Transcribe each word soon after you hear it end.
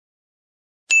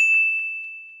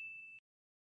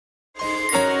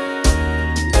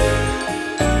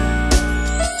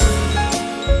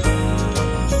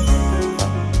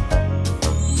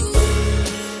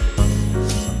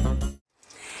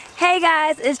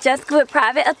guys, it's Jessica with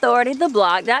Private Authority,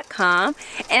 theblog.com,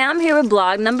 and I'm here with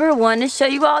blog number 1 to show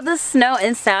you all the snow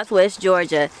in Southwest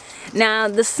Georgia. Now,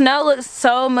 the snow looks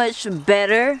so much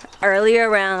better earlier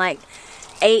around like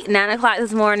 8-9 o'clock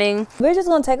this morning. We're just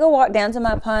going to take a walk down to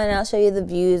my pond and I'll show you the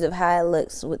views of how it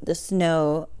looks with the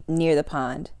snow near the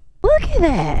pond. Look at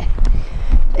that.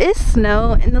 It's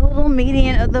snow in the little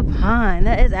median of the pond.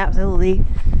 That is absolutely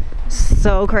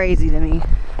so crazy to me.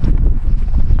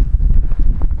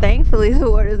 Thankfully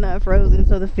the water is not frozen,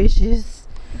 so the fishes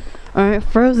aren't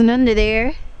frozen under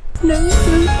there. Snow,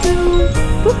 snow,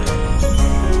 snow.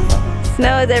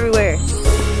 Snow is everywhere.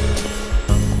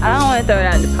 I don't want to throw it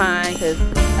out in the pond because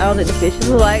I don't think the fishes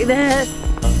will like that.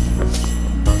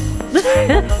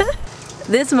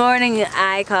 This morning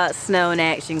I caught snow in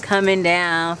action, coming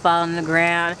down, falling on the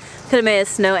ground. Could have made a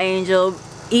snow angel,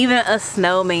 even a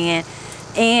snowman,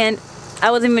 and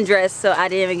I wasn't even dressed, so I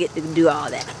didn't even get to do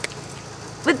all that.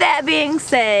 With that being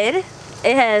said,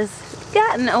 it has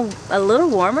gotten a little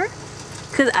warmer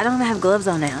because I don't have gloves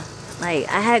on now. Like,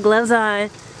 I had gloves on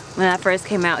when I first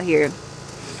came out here,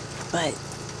 but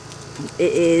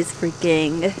it is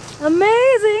freaking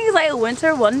amazing. It's like a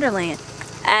winter wonderland.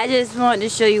 I just wanted to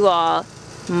show you all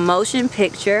motion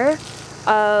picture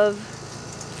of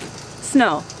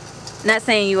snow. Not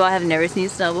saying you all have never seen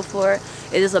snow before.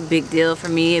 It's just a big deal for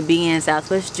me being in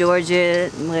Southwest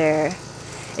Georgia where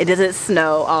it doesn't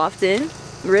snow often,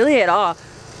 really at all.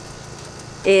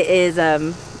 It is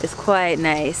it's quite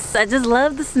nice. I just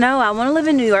love the snow. I want to live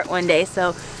in New York one day,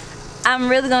 so I'm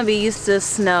really gonna be used to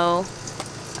snow.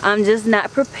 I'm just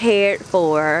not prepared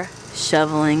for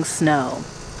shoveling snow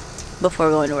before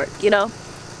going to work, you know?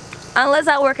 Unless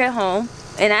I work at home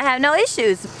and I have no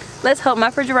issues. Let's hope my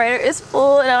refrigerator is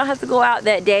full and I don't have to go out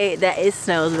that day that it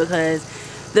snows, because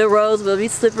the roads will be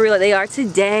slippery like they are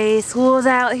today. School's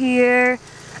out here.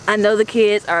 I know the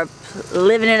kids are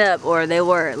living it up, or they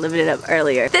were living it up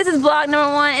earlier. This is vlog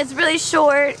number 1. It's really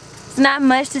short. It's not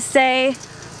much to say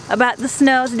about the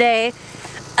snow today,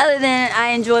 other than I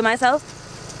enjoy myself.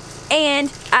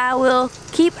 And I will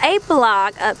keep a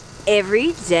vlog up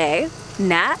every day.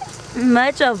 Not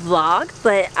much of vlog,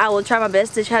 but I will try my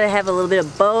best to try to have a little bit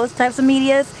of both types of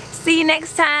medias. See you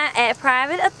next time at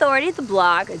Private Authority,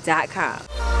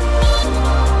 theblog.com.